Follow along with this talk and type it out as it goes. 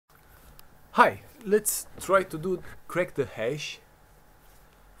Hi, let's try to crack the hash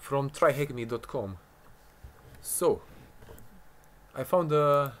from tryhackme.com. So, I found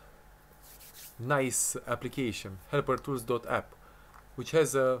a nice application, helpertools.app, which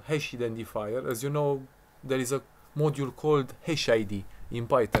has a hash identifier. As you know, there is a module called hash ID in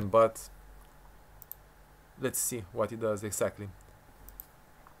Python, but let's see what it does exactly.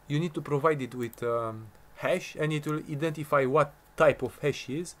 You need to provide it with hash, and it will identify what type of hash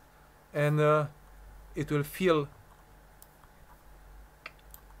is, and it will fill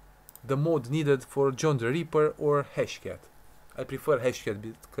the mode needed for John the Ripper or Hashcat. I prefer Hashcat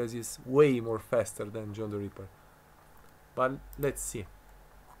because it's way more faster than John the Ripper. But let's see.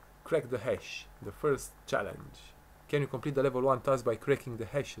 Crack the hash. The first challenge. Can you complete the level 1 task by cracking the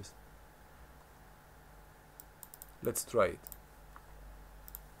hashes? Let's try it.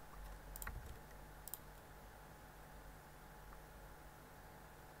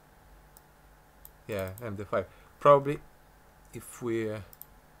 Yeah, MD5. Probably if we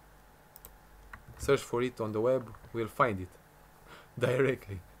search for it on the web, we'll find it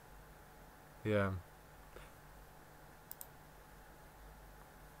directly. Yeah.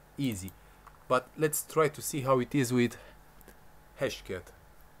 Easy. But let's try to see how it is with Hashcat,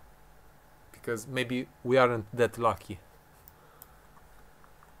 because maybe we aren't that lucky.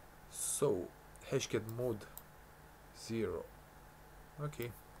 So, Hashcat mode 0.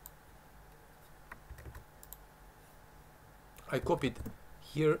 Okay. I copied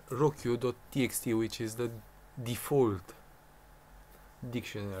here roq.txt, which is the default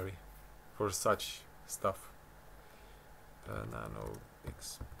dictionary for such stuff. Nano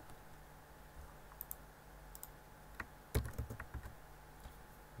X.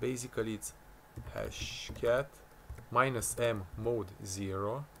 Basically, it's hashcat -m mode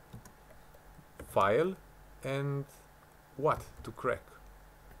 0 file and what to crack,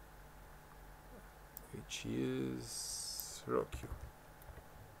 which is roq.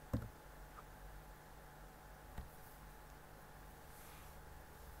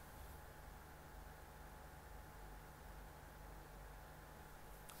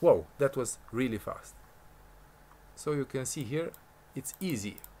 Whoa, that was really fast. So you can see here, it's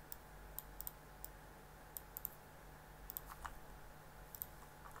easy.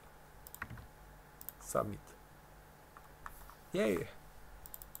 Submit. Yay!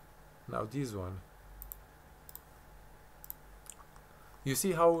 Now this one. You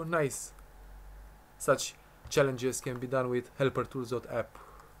see how nice such challenges can be done with helpertools.app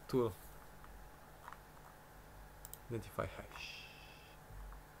tool. Identify hash.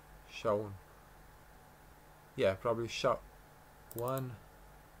 Shown. Yeah, probably SHA-1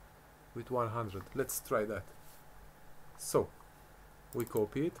 with 100. Let's try that. So, we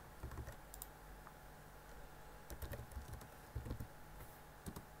copy it.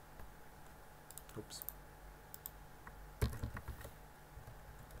 Oops.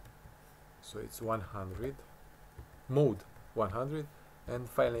 So it's 100. Mode 100 and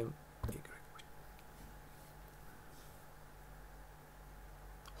file name Y.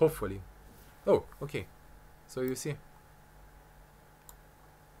 Hopefully. Oh, okay. So you see.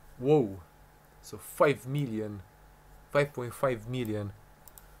 Whoa. So 5 million, 5.5 million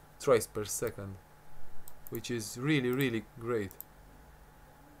tries per second, which is really, really great.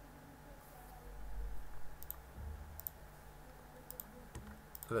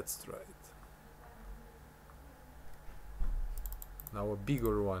 Let's try it. Now a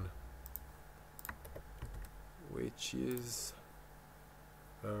bigger one, which is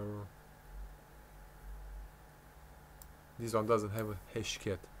this one doesn't have a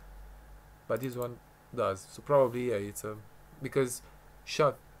hashcat, but this one does. So probably, yeah, it's a, because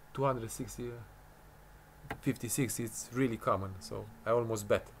SHA-260 56 it's really common, so I almost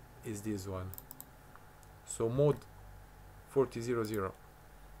bet is this one. So mode 4000.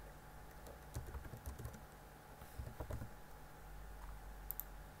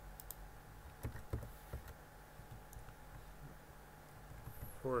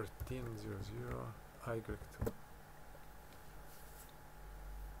 Y2.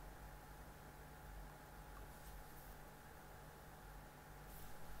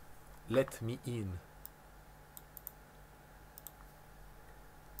 Let me in.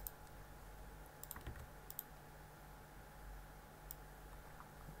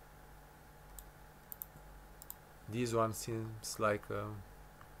 This one seems like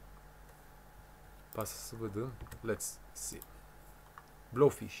password. Let's see.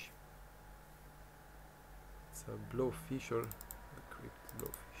 Blowfish. It's a blowfish or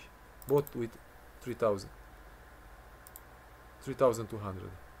blowfish. Both with 3000.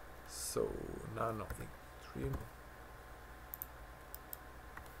 3200. So nano extreme.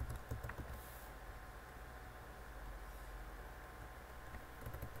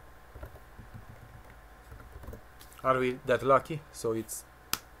 Are we that lucky? So it's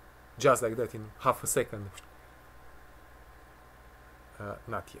just like that in half a second.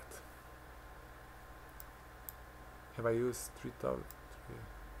 Not yet. Have I used 3000?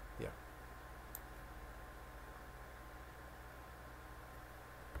 Yeah.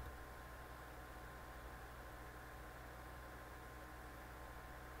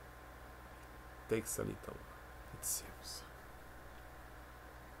 Takes a little, it seems.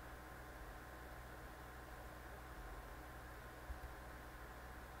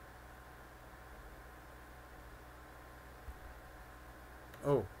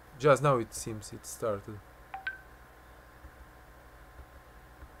 Oh, just now it seems it started.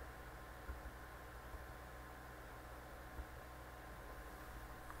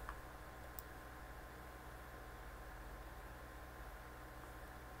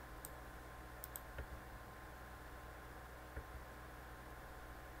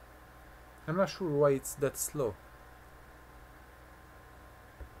 I'm not sure why it's that slow.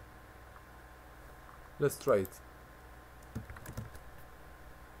 Let's try it.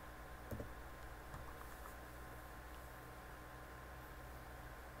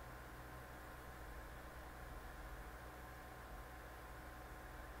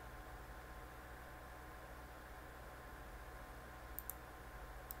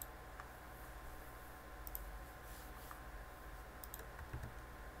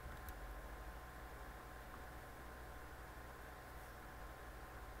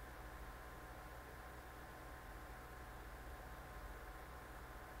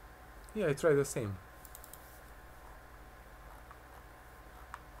 Yeah, I try the same.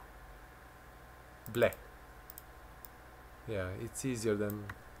 Bleh. Yeah, it's easier than...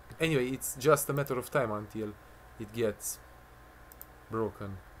 Anyway, it's just a matter of time until it gets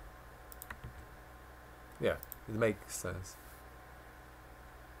broken. Yeah, it makes sense.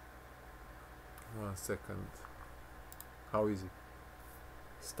 1 second. How is it?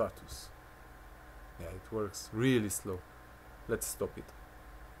 Status. Yeah, it works really slow. Let's stop it.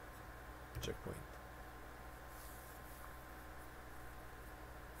 Checkpoint.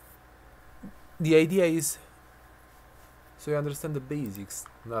 The idea is so you understand the basics,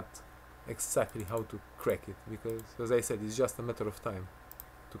 not exactly how to crack it, because as I said, it's just a matter of time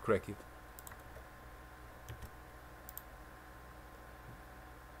to crack it.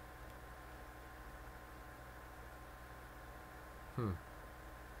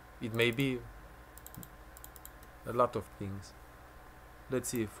 It may be a lot of things. Let's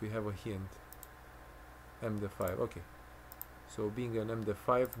see if we have a hint. MD5, okay. So being an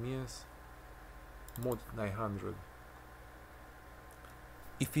MD5 means mod 900.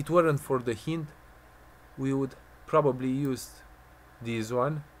 If it weren't for the hint, we would probably use this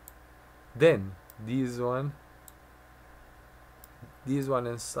one, then this one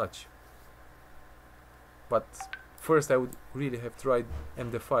and such. But first I would really have tried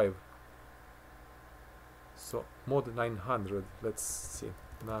MD5. So mod 900, let's see.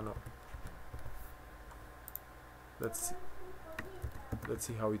 Nano. Let's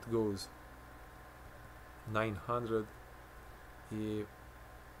see how it goes. 900.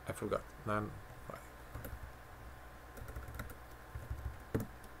 I forgot. 95.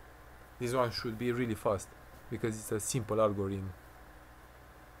 This one should be really fast because it's a simple algorithm.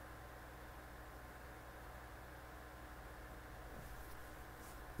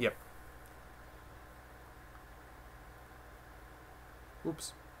 Yep.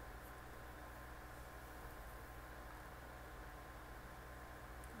 Oops.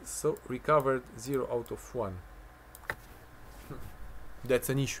 So recovered 0 out of 1. That's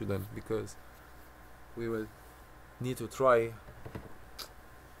an issue then, because we will need to try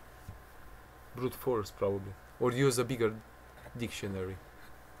brute force probably, or use a bigger dictionary,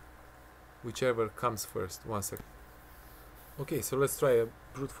 whichever comes first. 1 second. Okay, so let's try a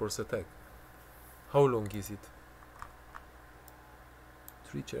brute force attack. How long is it?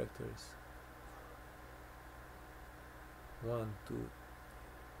 3 characters. 1, 2,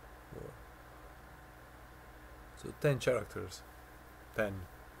 4. So 10 characters. 10.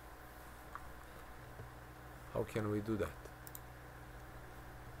 How can we do that?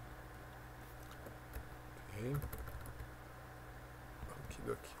 Okay. Okie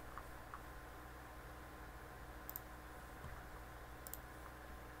dokie.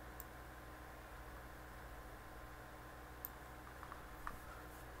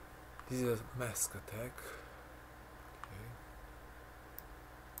 This is a mask attack. Okay.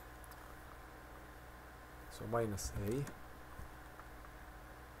 So minus A.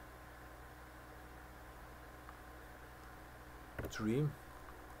 Three,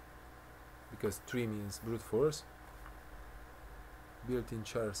 because 3 means brute force. Built-in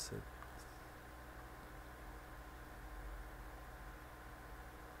char set.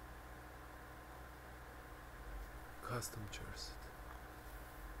 custom charset.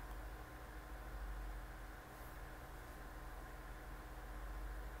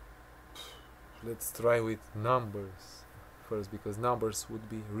 Let's try with numbers first, because numbers would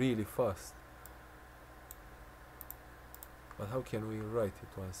be really fast. But how can we write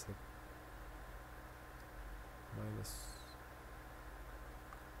it? One sec. Minus.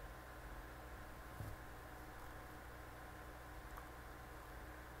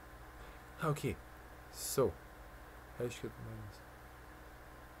 Okay, so hash cut minus.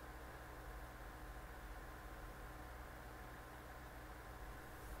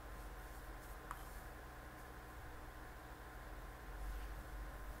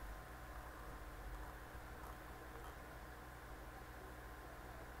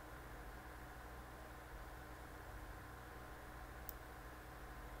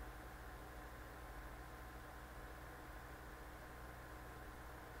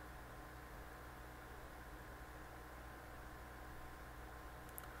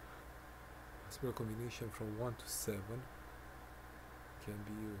 Possible combination from 1 to 7 can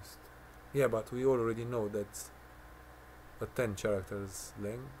be used. Yeah, but we already know that a 10 characters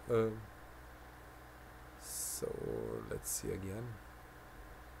length. So let's see again.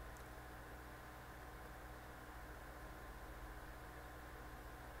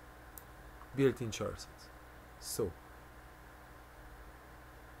 Built-in charsets. So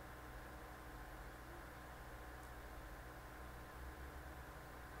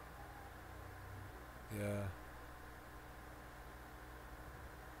yeah.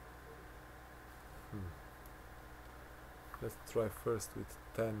 Let's try first with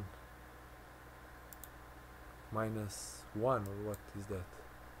 10 minus 1, or what is that?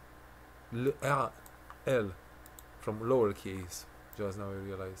 L from lowercase. Just now I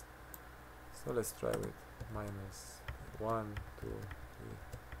realized. So let's try with minus 1, 2,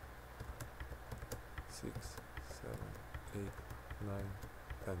 3, 6, 7, 8, 9,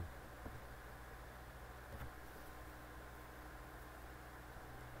 10.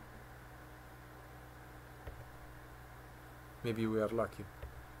 Maybe we are lucky.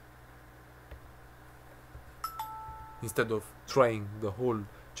 Instead of trying the whole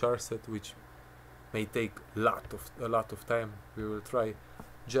charset, which may take a lot of time, we will try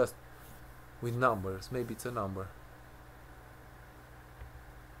just with numbers. Maybe it's a number.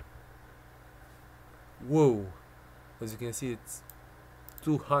 Whoa! As you can see, it's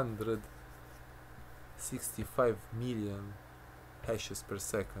 265 million hashes per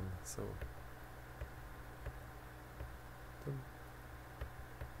second. So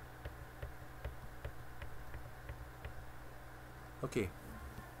okay,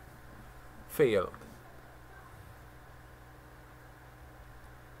 failed.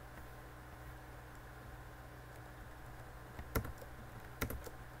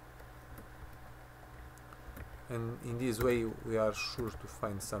 And in this way we are sure to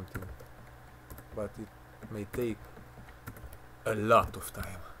find something, but it may take a lot of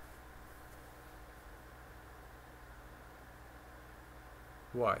time.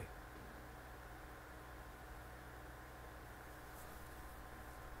 Why?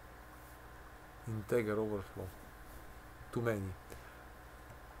 Integer overflow. Too many.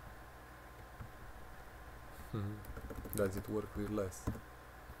 Does it work with less?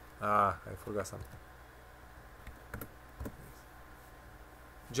 Ah, I forgot something.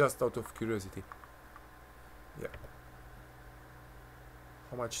 Just out of curiosity. Yeah.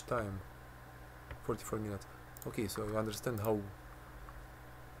 How much time? 44 minutes. Okay, so you understand how.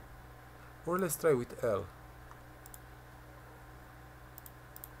 Or let's try with L.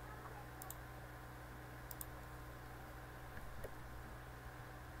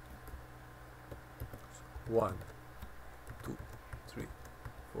 One, 2, 3,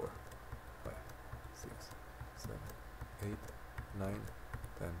 4, 5, 6, 7, 8, 9,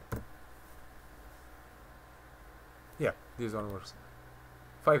 10. Yeah, this one works.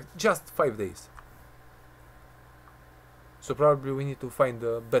 Just 5 days. So probably we need to find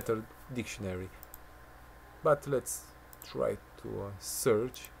a better dictionary. But let's try to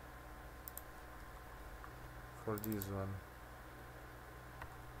search for this one.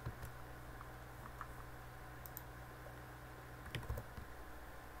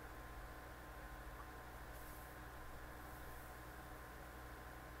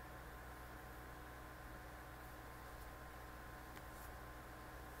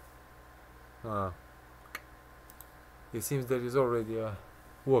 It seems there is already a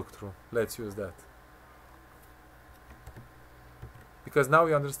walkthrough. Let's use that. Because now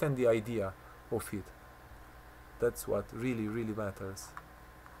we understand the idea of it. That's what really, really matters.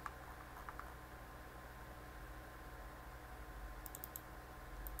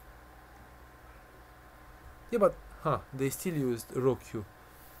 Yeah, but Huh, they still used ROQ.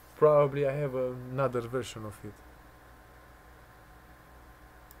 Probably I have another version of it.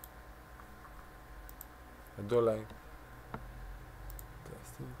 A dollar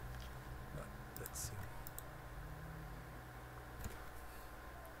testing. Let's see.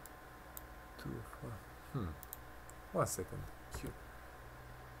 2, 4. 1 second. Q.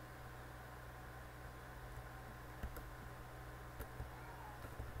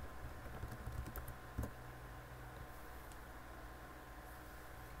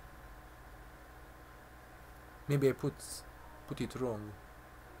 Maybe I put it wrong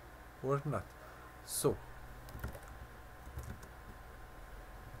or not. So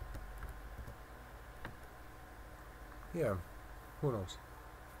yeah, who knows?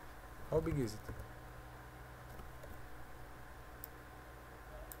 How big is it?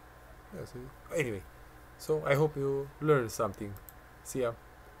 Yes. Anyway, so I hope you learned something. See ya.